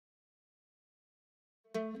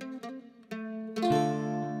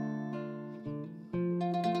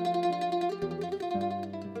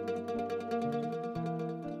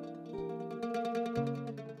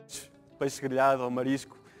Peixe grelhado ou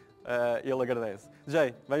marisco, ele agradece.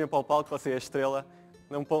 Jay, venha para o palco, você é a estrela.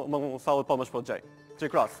 Uma salva de palmas para o Jay. Jay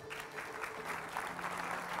Cross.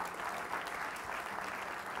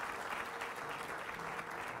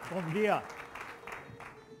 Bom dia.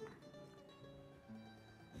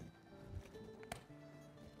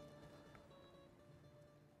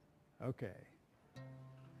 Okay.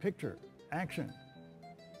 Picture, action,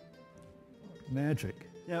 magic.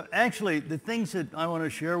 Now, actually, the things that I want to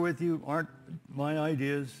share with you aren't my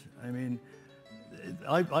ideas. I mean,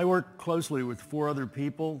 I work closely with 4 other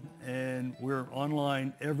people, and we're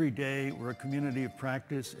online every day. We're a community of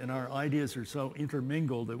practice, and our ideas are so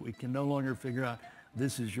intermingled that we can no longer figure out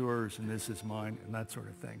this is yours and this is mine and that sort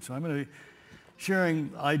of thing. So I'm going to be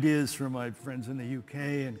sharing ideas from my friends in the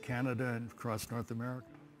UK and Canada and across North America.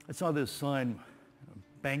 I saw this sign,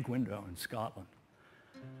 bank window in Scotland.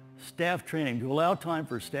 Staff training. To allow time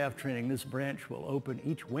for staff training, this branch will open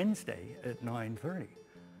each Wednesday at 9:30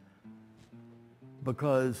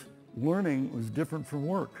 because learning was different from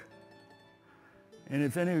work. And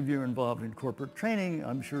if any of you are involved in corporate training,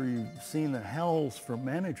 I'm sure you've seen the howls from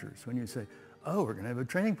managers when you say, oh, we're going to have a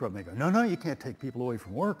training program. They go, no, you can't take people away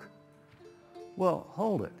from work. Well,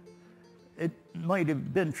 hold it. It might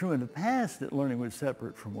have been true in the past that learning was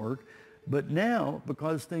separate from work, but now,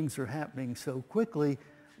 because things are happening so quickly,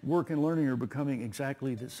 work and learning are becoming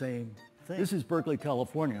exactly the same thing. This is Berkeley,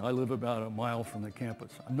 California. I live about a mile from the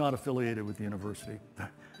campus. I'm not affiliated with the university.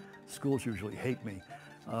 Schools usually hate me,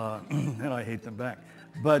 and I hate them back.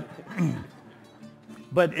 But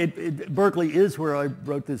Berkeley is where I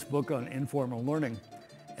wrote this book on informal learning.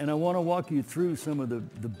 And I want to walk you through some of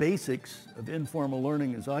the basics of informal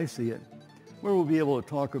learning as I see it, where we'll be able to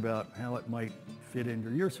talk about how it might fit into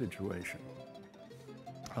your situation.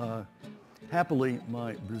 Happily,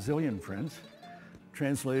 my Brazilian friends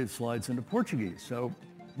translated slides into Portuguese, so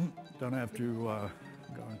don't have to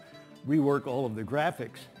go and rework all of the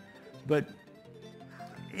graphics. But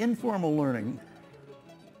informal learning,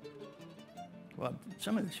 well,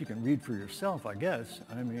 some of this you can read for yourself, I guess.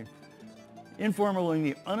 I mean, informal learning,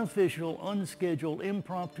 the unofficial, unscheduled,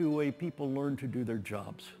 impromptu way people learn to do their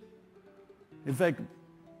jobs. In fact, it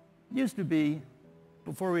used to be,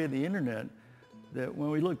 before we had the internet, that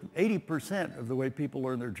when we looked, 80% of the way people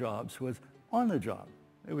learn their jobs was on the job.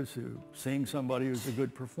 It was through seeing somebody who's a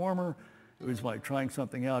good performer. It was by trying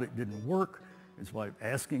something out, it didn't work. It was by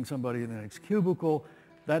asking somebody in the next cubicle,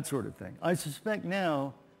 that sort of thing. I suspect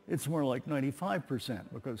now it's more like 95%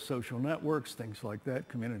 because social networks, things like that,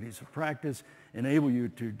 communities of practice, enable you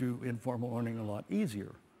to do informal learning a lot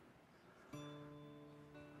easier.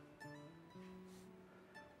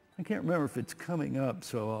 I can't remember if it's coming up,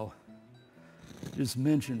 so I'll just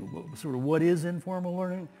mention sort of what is informal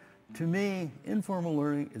learning. To me, informal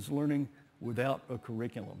learning is learning without a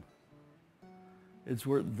curriculum. It's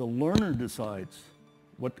where the learner decides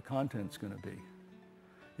what the content's going to be.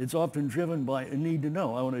 It's often driven by a need to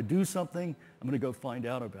know. I want to do something, I'm going to go find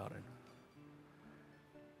out about it.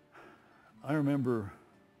 I remember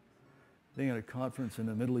being at a conference in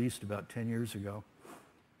the Middle East about 10 years ago,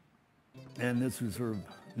 and this was sort of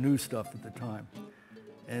new stuff at the time.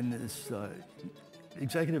 And this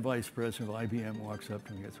executive vice president of IBM walks up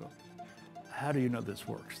to me and goes, well, how do you know this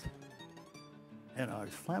works? And I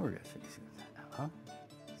was flabbergasted. He said, huh?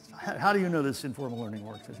 How do you know this informal learning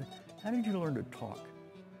works? I said, how did you learn to talk?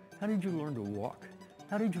 How did you learn to walk?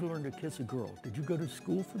 How did you learn to kiss a girl? Did you go to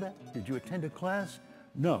school for that? Did you attend a class?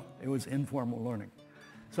 No, it was informal learning.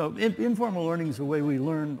 So informal learning is the way we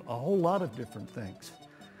learn a whole lot of different things.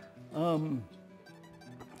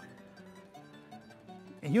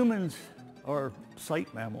 Humans are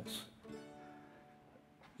sight mammals.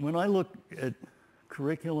 When I look at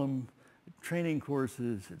curriculum, training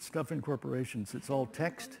courses, at stuff in corporations, it's all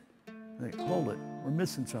text. I think, hold it, we're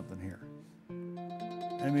missing something here.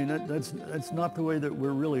 I mean, that's not the way that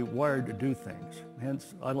we're really wired to do things.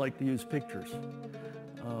 Hence, I like to use pictures.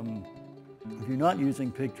 If you're not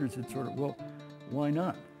using pictures, it's sort of, well, why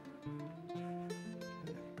not?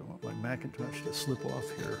 Don't want my Macintosh to slip off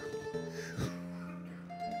here.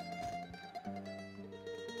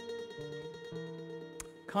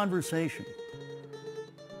 Conversation.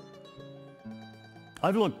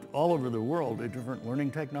 I've looked all over the world at different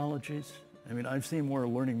learning technologies. I mean, I've seen more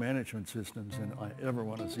learning management systems than I ever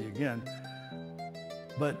want to see again.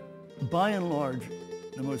 But by and large,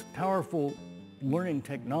 the most powerful learning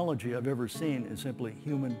technology I've ever seen is simply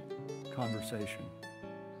human conversation.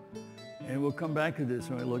 And we'll come back to this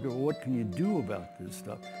when we look at what can you do about this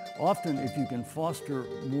stuff. Often, if you can foster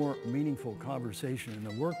more meaningful conversation in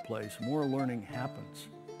the workplace, more learning happens.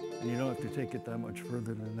 And you don't have to take it that much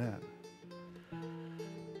further than that.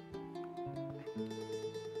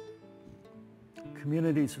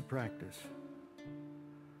 Communities of practice.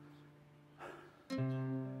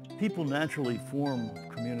 People naturally form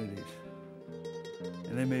communities.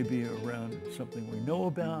 And they may be around something we know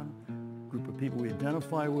about, a group of people we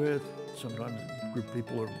identify with, sometimes a group of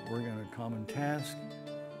people are working on a common task.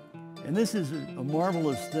 And this is a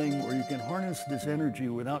marvelous thing where you can harness this energy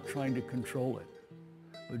without trying to control it,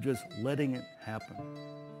 but just letting it happen.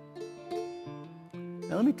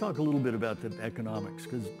 Now let me talk a little bit about the economics,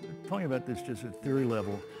 because talking about this just at theory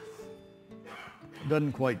level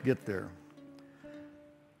doesn't quite get there.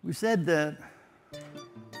 We said that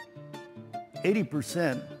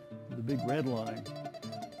 80%, the big red line,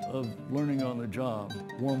 of learning on the job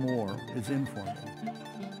or more is informal.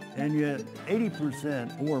 And yet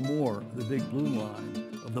 80% or more, the big blue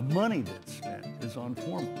line, of the money that's spent is on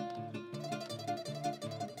formal.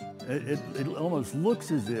 It almost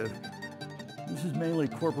looks as if this is mainly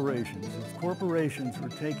corporations. If corporations were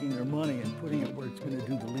taking their money and putting it where it's going to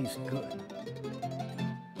do the least good.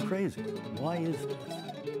 Crazy. Why is this?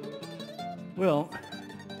 Well,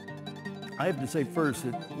 I have to say first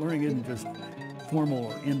that learning isn't just formal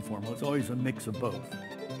or informal. It's always a mix of both.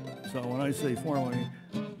 So when I say formal, I mean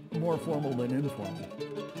more formal than informal.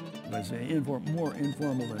 When I say more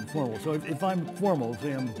informal than formal. So if I'm formal,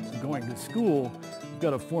 say I'm going to school, I've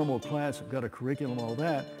got a formal class, I've got a curriculum, all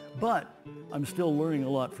that, but I'm still learning a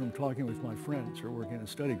lot from talking with my friends or working in a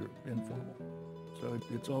study group, informal. So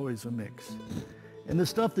it's always a mix. And the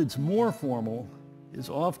stuff that's more formal is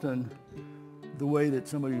often the way that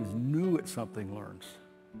somebody who's new at something learns.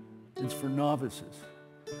 It's for novices.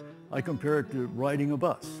 I compare it to riding a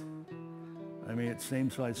bus. I mean, it's same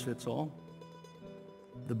size fits all.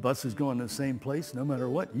 The bus is going to the same place no matter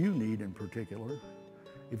what you need in particular.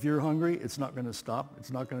 If you're hungry, it's not going to stop. It's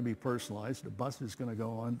not going to be personalized. The bus is going to go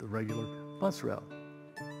on the regular bus route.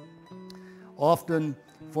 Often,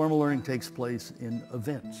 formal learning takes place in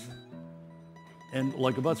events. And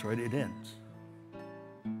like a bus ride, it ends.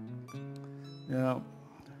 Now,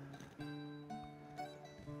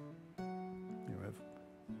 here I have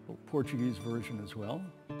a Portuguese version as well.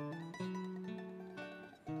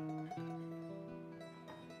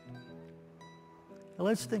 Now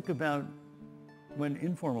let's think about when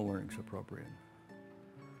informal learning is appropriate.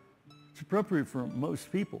 It's appropriate for most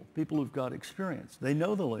people who've got experience. They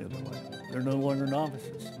know the lay of the land. They're no longer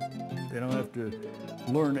novices. They don't have to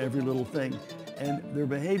learn every little thing. And their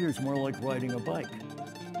behavior is more like riding a bike.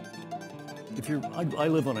 I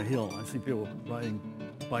live on a hill. I see people riding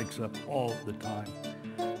bikes up all the time.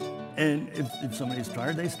 And if somebody's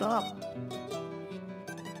tired, they stop.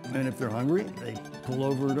 And if they're hungry, they pull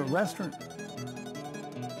over to a restaurant.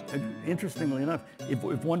 And interestingly enough, if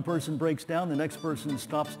one person breaks down, the next person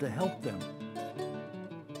stops to help them.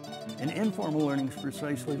 And informal learning is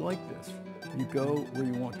precisely like this. You go where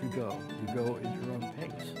you want to go. You go at your own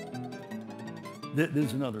pace.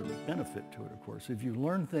 There's another benefit to it, of course. If you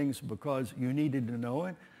learn things because you needed to know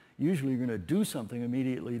it, usually you're going to do something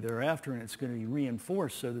immediately thereafter and it's going to be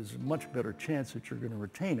reinforced, so there's a much better chance that you're going to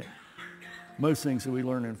retain it. Most things that we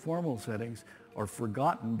learn in formal settings are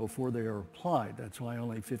forgotten before they are applied. That's why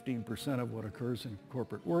only 15% of what occurs in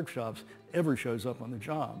corporate workshops ever shows up on the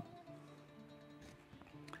job.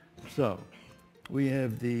 So we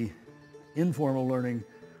have the informal learning,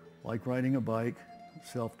 like riding a bike,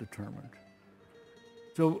 self-determined.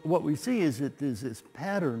 So what we see is that there's this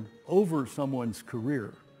pattern over someone's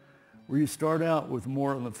career where you start out with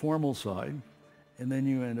more on the formal side and then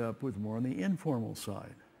you end up with more on the informal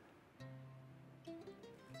side.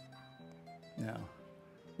 Now,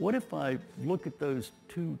 what if I look at those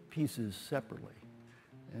two pieces separately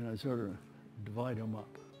and I sort of divide them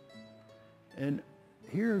up? And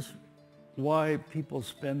here's why people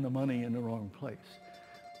spend the money in the wrong place.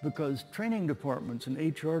 Because training departments and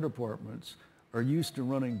HR departments are used to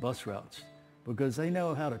running bus routes because they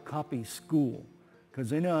know how to copy school, because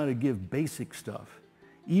they know how to give basic stuff,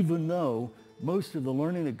 even though most of the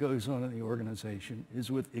learning that goes on in the organization is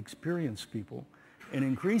with experienced people. And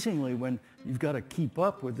increasingly, when you've got to keep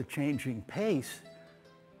up with the changing pace,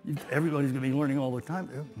 everybody's going to be learning all the time.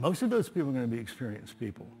 Most of those people are going to be experienced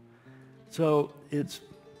people. So it's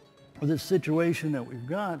this situation that we've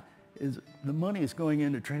got is the money is going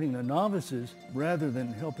into training the novices rather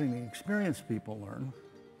than helping the experienced people learn.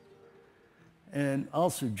 And I'll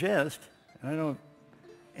suggest, and I don't have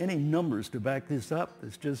any numbers to back this up,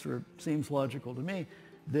 this just sort of seems logical to me,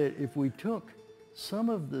 that if we took some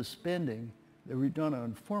of the spending that we've done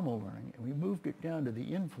on formal learning, and we moved it down to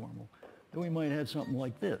the informal, then we might have something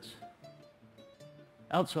like this.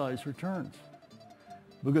 Outsized returns.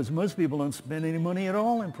 Because most people don't spend any money at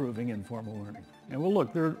all improving informal learning. And well,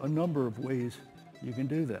 look, there are a number of ways you can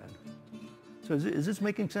do that. So is this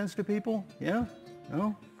making sense to people? Yeah?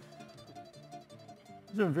 No?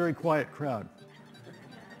 This is a very quiet crowd.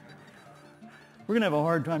 We're going to have a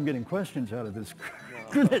hard time getting questions out of this,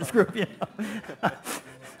 this group, you know?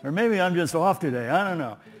 Or maybe I'm just off today. I don't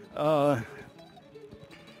know.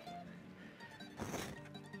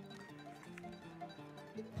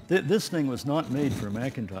 This thing was not made for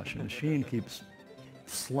Macintosh. The machine keeps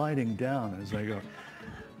sliding down as I go.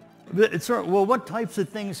 But it's sort of, well, what types of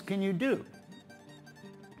things can you do?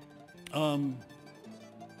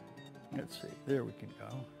 Let's see, there we can go.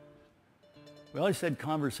 Well, I said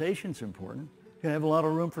conversation's important. You can have a lot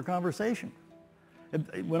of room for conversation.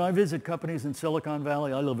 When I visit companies in Silicon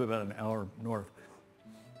Valley, I live about an hour north,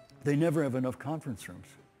 they never have enough conference rooms.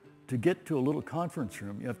 To get to a little conference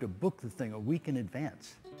room, you have to book the thing a week in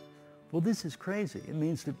advance. Well, this is crazy. It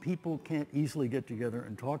means that people can't easily get together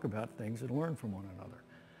and talk about things and learn from one another.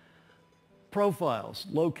 Profiles,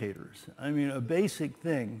 locators. I mean, a basic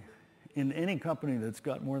thing in any company that's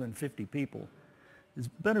got more than 50 people is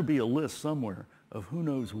better be a list somewhere of who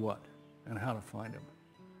knows what and how to find them.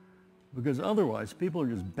 Because otherwise, people are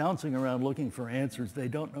just bouncing around looking for answers. They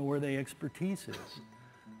don't know where their expertise is.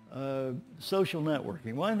 Social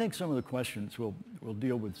networking. Well, I think some of the questions will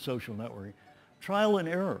deal with social networking. Trial and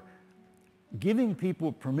error. Giving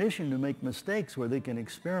people permission to make mistakes where they can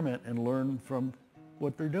experiment and learn from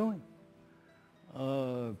what they're doing.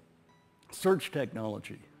 Search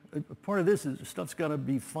technology. Part of this is stuff's got to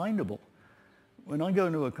be findable. When I go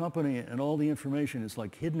into a company and all the information is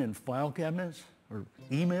like hidden in file cabinets or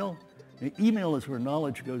email, email is where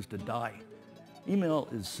knowledge goes to die. Email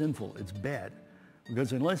is sinful, it's bad.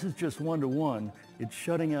 Because unless it's just one-to-one, it's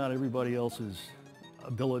shutting out everybody else's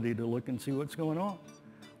ability to look and see what's going on.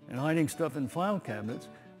 And hiding stuff in file cabinets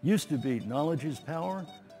used to be knowledge is power.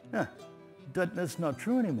 Yeah, that's not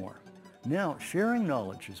true anymore. Now, sharing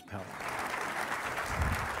knowledge is power.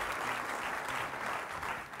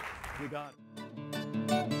 You got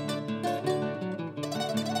it.